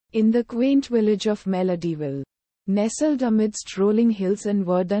In the quaint village of Melodyville, nestled amidst rolling hills and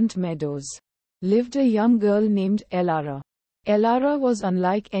verdant meadows, lived a young girl named Elara. Elara was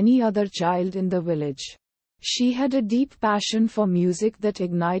unlike any other child in the village. She had a deep passion for music that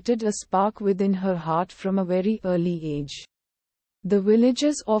ignited a spark within her heart from a very early age. The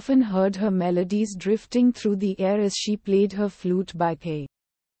villagers often heard her melodies drifting through the air as she played her flute by the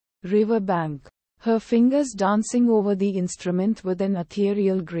riverbank, her fingers dancing over the instrument with an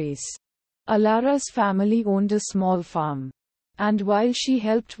ethereal grace. Elara's family owned a small farm, and while she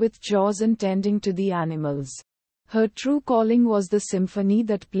helped with chores and tending to the animals, her true calling was the symphony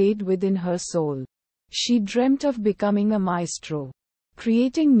that played within her soul. She dreamt of becoming a maestro,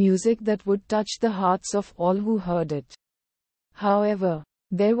 creating music that would touch the hearts of all who heard it. However,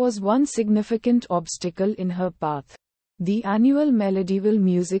 there was one significant obstacle in her path: the annual Melodyville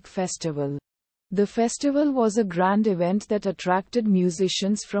Music Festival. The festival was a grand event that attracted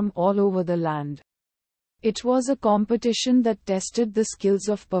musicians from all over the land. It was a competition that tested the skills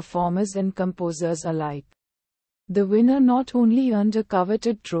of performers and composers alike. The winner not only earned a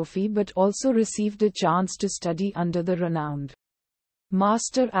coveted trophy but also received a chance to study under the renowned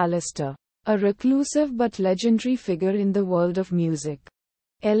Master Alistair, a reclusive but legendary figure in the world of music.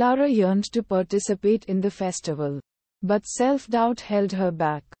 Elara yearned to participate in the festival, but self-doubt held her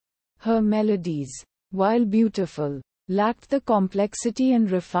back. Her melodies, while beautiful, lacked the complexity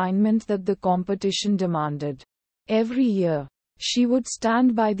and refinement that the competition demanded. Every year, she would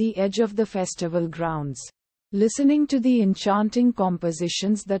stand by the edge of the festival grounds, listening to the enchanting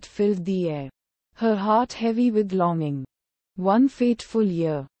compositions that filled the air, her heart heavy with longing. One fateful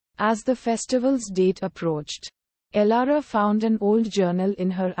year, as the festival's date approached, Elara found an old journal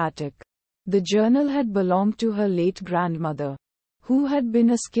in her attic. The journal had belonged to her late grandmother, who had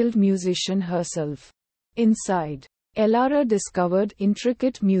been a skilled musician herself. Inside, Elara discovered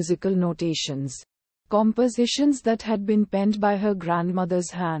intricate musical notations, compositions that had been penned by her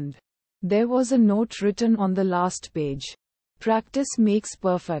grandmother's hand. There was a note written on the last page: "Practice makes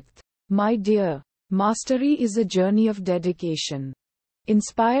perfect. My dear, mastery is a journey of dedication."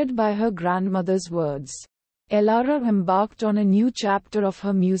 Inspired by her grandmother's words, Elara embarked on a new chapter of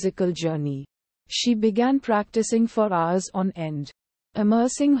her musical journey. She began practicing for hours on end,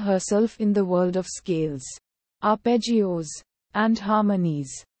 immersing herself in the world of scales, arpeggios, and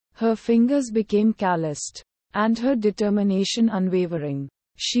harmonies. Her fingers became calloused, and her determination unwavering.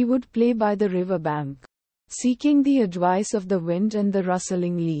 She would play by the riverbank, seeking the advice of the wind and the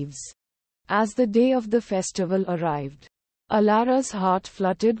rustling leaves. As the day of the festival arrived, Elara's heart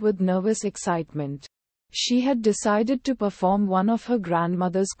fluttered with nervous excitement. She had decided to perform one of her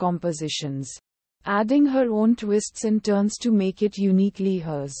grandmother's compositions, adding her own twists and turns to make it uniquely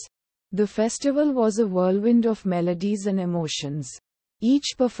hers. The festival was a whirlwind of melodies and emotions,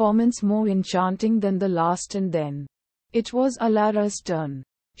 each performance more enchanting than the last, and then it was Elara's turn.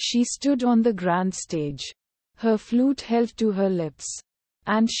 She stood on the grand stage, her flute held to her lips,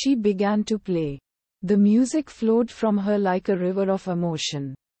 and she began to play. The music flowed from her like a river of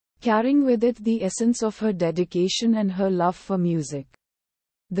emotion, carrying with it the essence of her dedication and her love for music.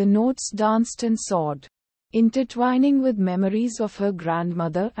 The notes danced and soared, intertwining with memories of her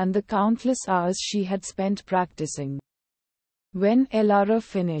grandmother and the countless hours she had spent practicing. When Elara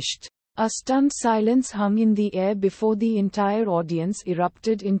finished, a stunned silence hung in the air before the entire audience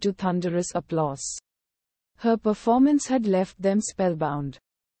erupted into thunderous applause. Her performance had left them spellbound,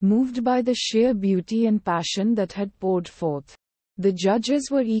 moved by the sheer beauty and passion that had poured forth. The judges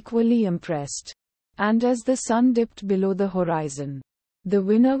were equally impressed, and as the sun dipped below the horizon, the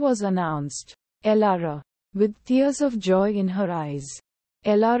winner was announced: Elara. With tears of joy in her eyes,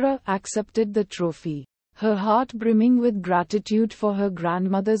 Elara accepted the trophy, her heart brimming with gratitude for her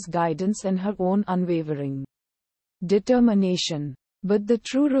grandmother's guidance and her own unwavering determination. But the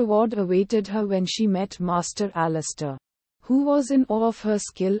true reward awaited her when she met Master Alistair, who was in awe of her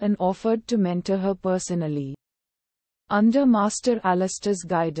skill and offered to mentor her personally. Under Master Alistair's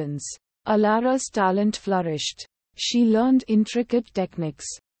guidance, Elara's talent flourished. She learned intricate techniques,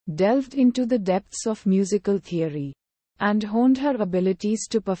 delved into the depths of musical theory, and honed her abilities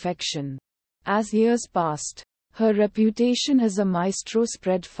to perfection. As years passed, her reputation as a maestro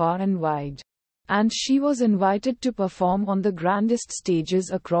spread far and wide, and she was invited to perform on the grandest stages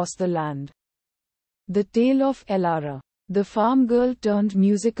across the land. The tale of Elara, the farm girl turned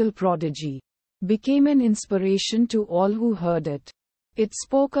musical prodigy, became an inspiration to all who heard it. It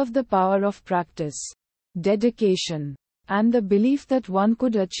spoke of the power of practice, dedication, and the belief that one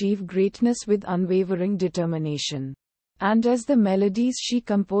could achieve greatness with unwavering determination. And as the melodies she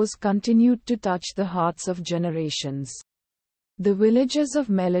composed continued to touch the hearts of generations, The villagers of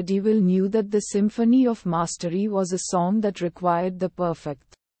Melodyville knew that the Symphony of Mastery was a song that required the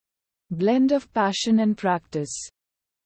perfect blend of passion and practice.